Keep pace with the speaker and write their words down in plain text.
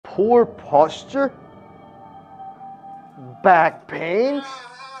poor posture, back pains,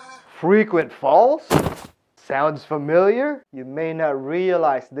 frequent falls. Sounds familiar? You may not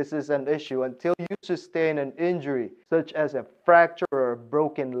realize this is an issue until you sustain an injury, such as a fracture or a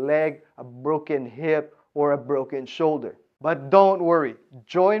broken leg, a broken hip, or a broken shoulder. But don't worry,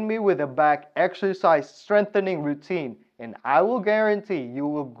 join me with a back exercise strengthening routine, and I will guarantee you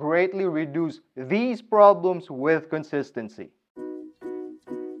will greatly reduce these problems with consistency.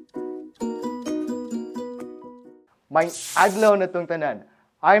 May adlaw na tong tanan.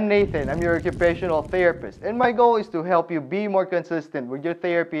 I'm Nathan, I'm your occupational therapist, and my goal is to help you be more consistent with your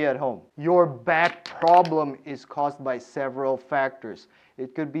therapy at home. Your back problem is caused by several factors.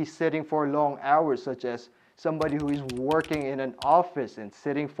 It could be sitting for long hours, such as somebody who is working in an office and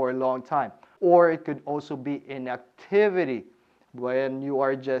sitting for a long time. Or it could also be inactivity, when you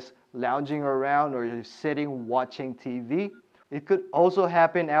are just lounging around or you're sitting watching TV. It could also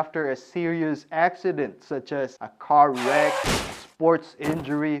happen after a serious accident, such as a car wreck, sports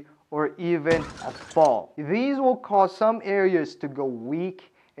injury, or even a fall. These will cause some areas to go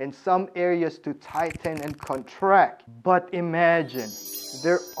weak and some areas to tighten and contract. But imagine,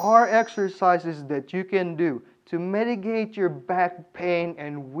 there are exercises that you can do to mitigate your back pain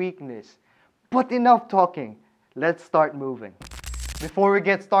and weakness. But enough talking, let's start moving. Before we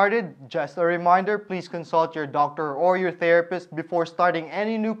get started, just a reminder, please consult your doctor or your therapist before starting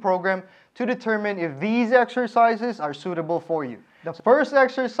any new program to determine if these exercises are suitable for you. The first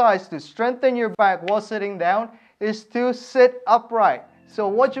exercise to strengthen your back while sitting down is to sit upright. So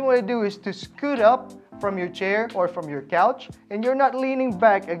what you want to do is to scoot up from your chair or from your couch, and you're not leaning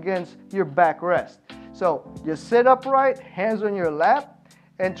back against your backrest. So just sit upright, hands on your lap,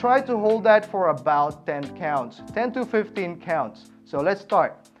 and try to hold that for about 10 counts, 10 to 15 counts. So let's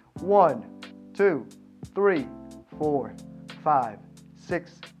start. 1, 2, 3, 4, 5,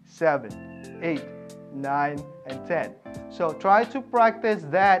 6, 7, 8, 9, and 10. So try to practice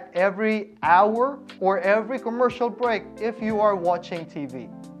that every hour or every commercial break if you are watching TV.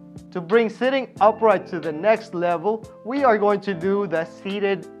 To bring sitting upright to the next level, we are going to do the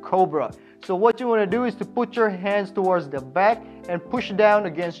seated Cobra. So what you want to do is to put your hands towards the back and push down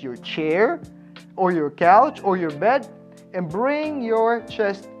against your chair or your couch or your bed and bring your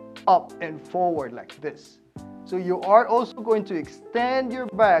chest up and forward like this. So you are also going to extend your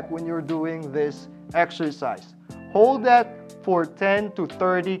back when you're doing this exercise. Hold that for 10 to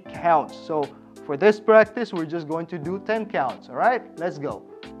 30 counts. So for this practice, we're just going to do 10 counts, all right? Let's go.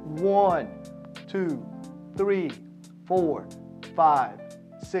 1, 2, 3, 4, 5,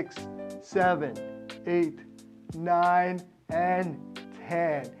 6, 7, 8, 9, and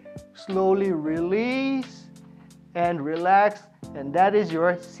 10. Slowly release and relax, and that is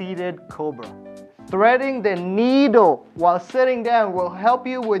your seated Cobra. Threading the needle while sitting down will help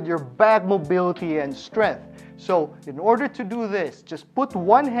you with your back mobility and strength. So in order to do this, just put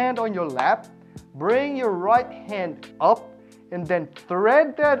one hand on your lap, bring your right hand up, and then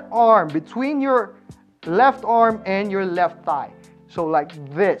thread that arm between your left arm and your left thigh. So like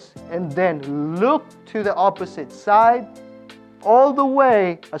this, and then look to the opposite side all the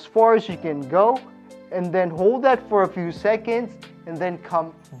way as far as you can go, and then hold that for a few seconds and then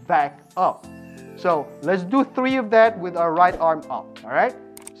come back up. So let's do 3 of that with our right arm up, all right?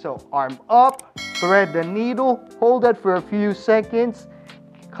 So arm up, thread the needle, hold that for a few seconds,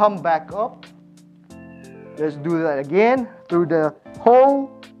 come back up. Let's do that again through the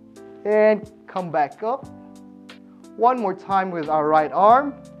hole and come back up. One more time with our right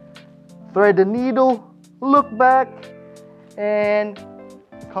arm. Thread the needle, look back, and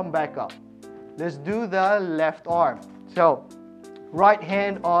come back up. Let's do the left arm. So right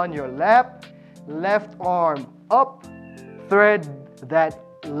hand on your lap, left arm up, thread that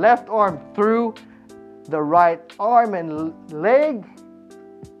left arm through the right arm and leg,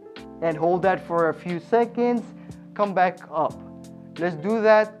 and hold that for a few seconds, come back up. Let's do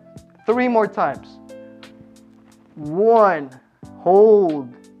that 3 more times. 1,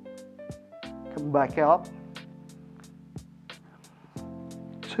 hold, come back up.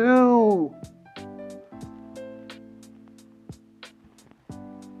 2,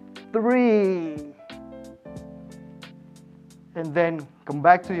 3, and then come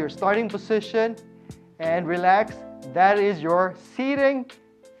back to your starting position and relax. That is your seating,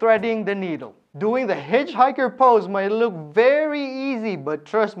 threading the needle. Doing the hitchhiker pose might look very easy, but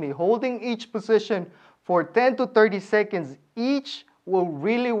trust me, holding each position for 10 to 30 seconds each will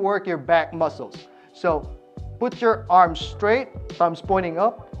really work your back muscles. So put your arms straight, thumbs pointing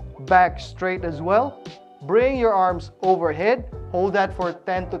up, back straight as well. Bring your arms overhead, hold that for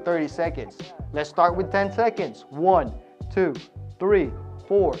 10 to 30 seconds. Let's start with 10 seconds. 1, 2, 3,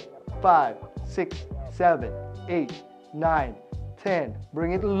 4, 5, 6, 7, 8, 9, 10.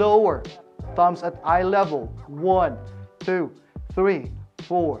 Bring it lower. Thumbs at eye level. 1, 2, 3,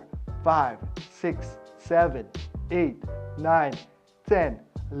 4, 5, 6, 7, 8, 9, 10.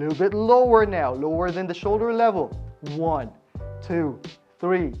 A little bit lower now, lower than the shoulder level. 1, 2,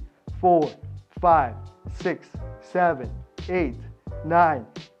 3, 4, 5, 6, 7, 8, 9,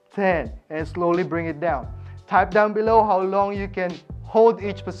 10. And slowly bring it down. Type down below how long you can hold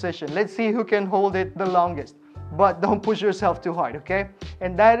each position. Let's see who can hold it the longest. But don't push yourself too hard, okay?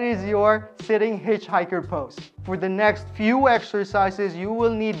 And that is your sitting hitchhiker pose. For the next few exercises, you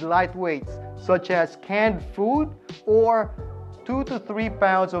will need light weights, such as canned food or 2 to 3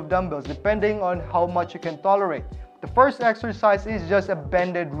 pounds of dumbbells, depending on how much you can tolerate. The first exercise is just a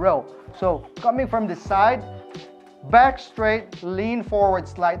bended row. So coming from the side, back straight, lean forward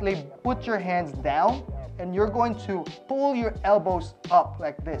slightly, put your hands down, and you're going to pull your elbows up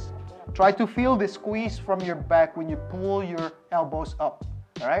like this. Try to feel the squeeze from your back when you pull your elbows up,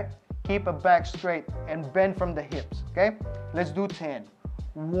 all right? Keep a back straight and bend from the hips, okay? Let's do 10.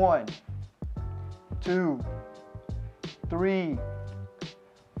 1, 2, 3,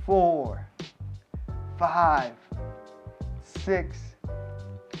 4, 5, 6,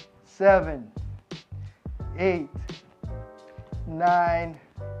 7, 8, 9,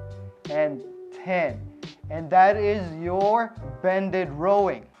 and 10. And that is your bended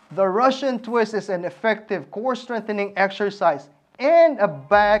rowing. The Russian twist is an effective core strengthening exercise and a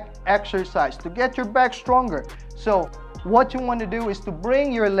back exercise to get your back stronger. So what you want to do is to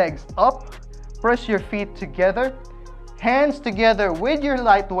bring your legs up, press your feet together, hands together with your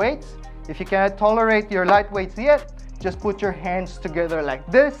light weights. If you cannot tolerate your light weights yet, just put your hands together like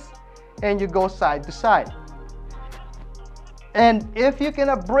this and you go side to side. And if you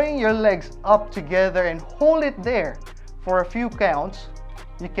cannot bring your legs up together and hold it there for a few counts,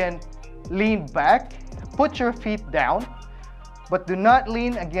 you can lean back, put your feet down, but do not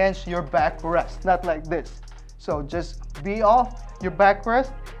lean against your backrest, not like this. So just be off your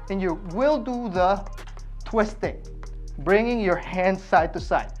backrest and you will do the twisting, bringing your hands side to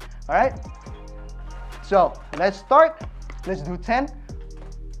side, all right? So let's start. Let's do 10.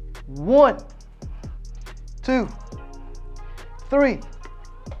 1, 2, 3,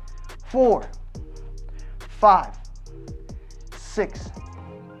 4, 5, 6,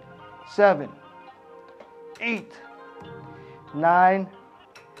 7, 8, 9,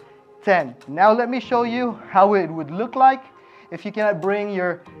 10. Now let me show you how it would look like if you cannot bring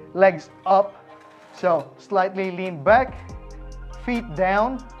your legs up. So slightly lean back, feet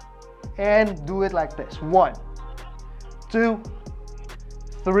down, and do it like this. 1, 2,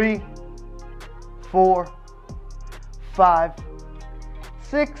 3, 4, 5,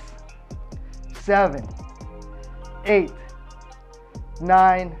 6, 7, 8,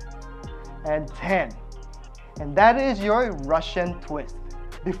 9, and 10. And that is your Russian twist.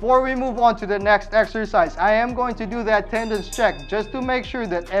 Before we move on to the next exercise, I am going to do the attendance check just to make sure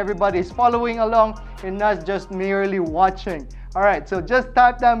that everybody is following along and not just merely watching. All right, so just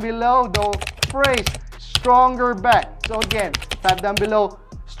type down below the phrase stronger back. So again, type down below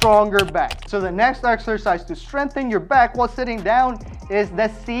stronger back. So the next exercise to strengthen your back while sitting down is the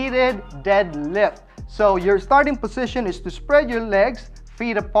seated deadlift. So your starting position is to spread your legs,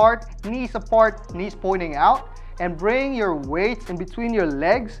 feet apart, knees pointing out, and bring your weights in between your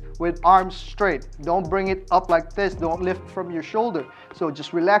legs with arms straight. Don't bring it up like this. Don't lift from your shoulder. So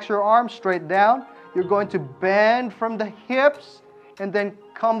just relax your arms straight down. You're going to bend from the hips and then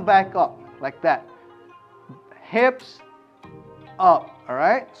come back up like that. Hips up, all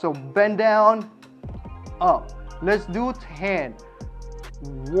right? So bend down, up. Let's do 10.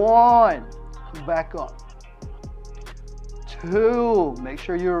 1, back up. 2, make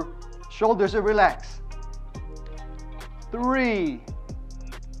sure your shoulders are relaxed. 3,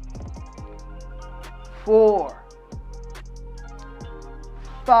 4,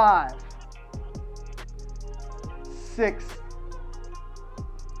 5, 6,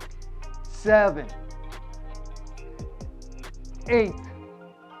 7, 8,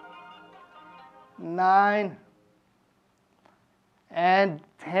 9, and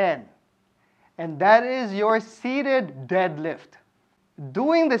 10. And that is your seated deadlift.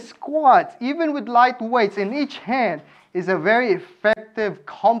 Doing the squats, even with light weights in each hand, is a very effective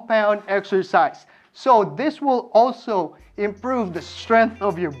compound exercise. So this will also improve the strength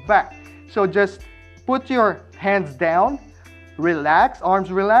of your back. So just put your hands down, relax,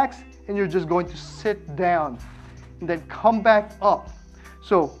 arms relax, and you're just going to sit down and then come back up.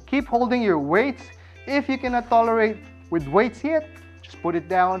 So keep holding your weights. If you cannot tolerate with weights yet, just put it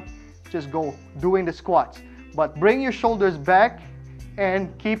down, just go doing the squats. But bring your shoulders back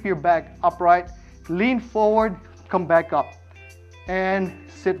and keep your back upright. Lean forward, come back up, and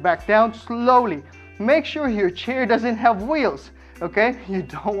sit back down slowly. Make sure your chair doesn't have wheels, okay? You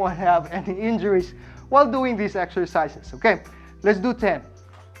don't want to have any injuries while doing these exercises, okay? Let's do 10.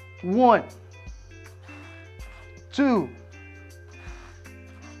 1, 2,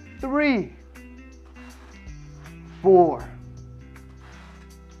 3, 4,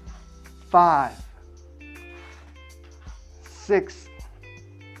 5, 6,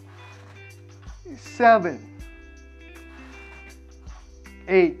 7,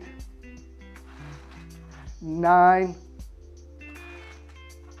 8, 9,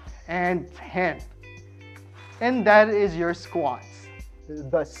 and 10. And that is your squats.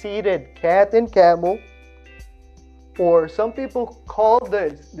 The seated cat and camel, or some people call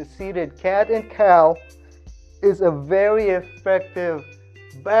this the seated cat and cow, is a very effective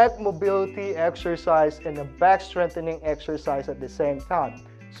back mobility exercise and a back strengthening exercise at the same time.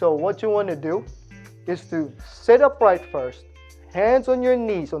 So what you want to do is to sit upright first, hands on your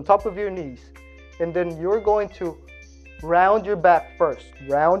knees, on top of your knees, and then you're going to round your back first.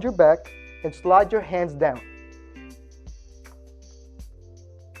 Round your back and slide your hands down.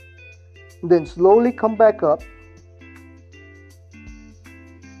 Then slowly come back up.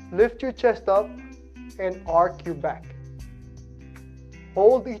 Lift your chest up and arc your back.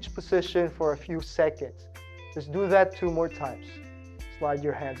 Hold each position for a few seconds. Just do that 2 more times. Slide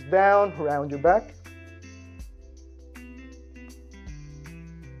your hands down, round your back.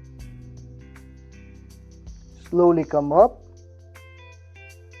 Slowly come up.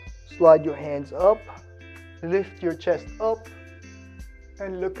 Slide your hands up. Lift your chest up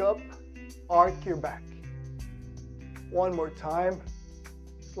and look up. Arc your back. 1 more time.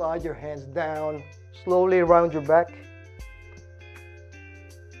 Slide your hands down. Slowly round your back.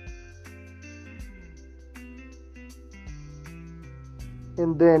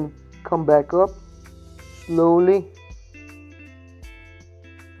 And then come back up. Slowly.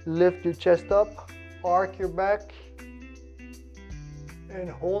 Lift your chest up. Arc your back. And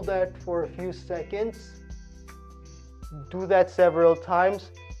hold that for a few seconds. Do that several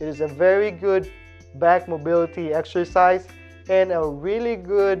times. It is a very good back mobility exercise and a really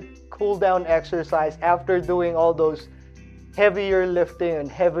good cool down exercise after doing all those heavier lifting and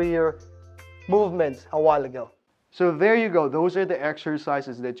heavier movements a while ago. So there you go. Those are the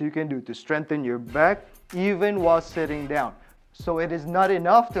exercises that you can do to strengthen your back even while sitting down. So it is not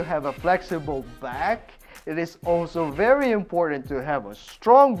enough to have a flexible back. It is also very important to have a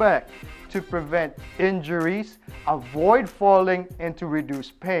strong back to prevent injuries, avoid falling, and to reduce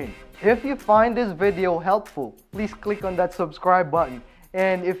pain. If you find this video helpful, please click on that subscribe button.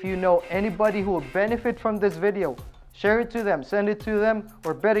 And if you know anybody who will benefit from this video, share it to them, send it to them,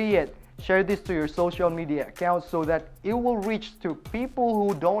 or better yet, share this to your social media accounts so that it will reach to people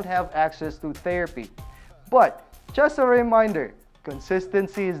who don't have access to therapy. But just a reminder,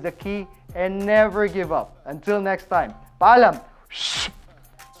 consistency is the key and never give up. Until next time, paalam!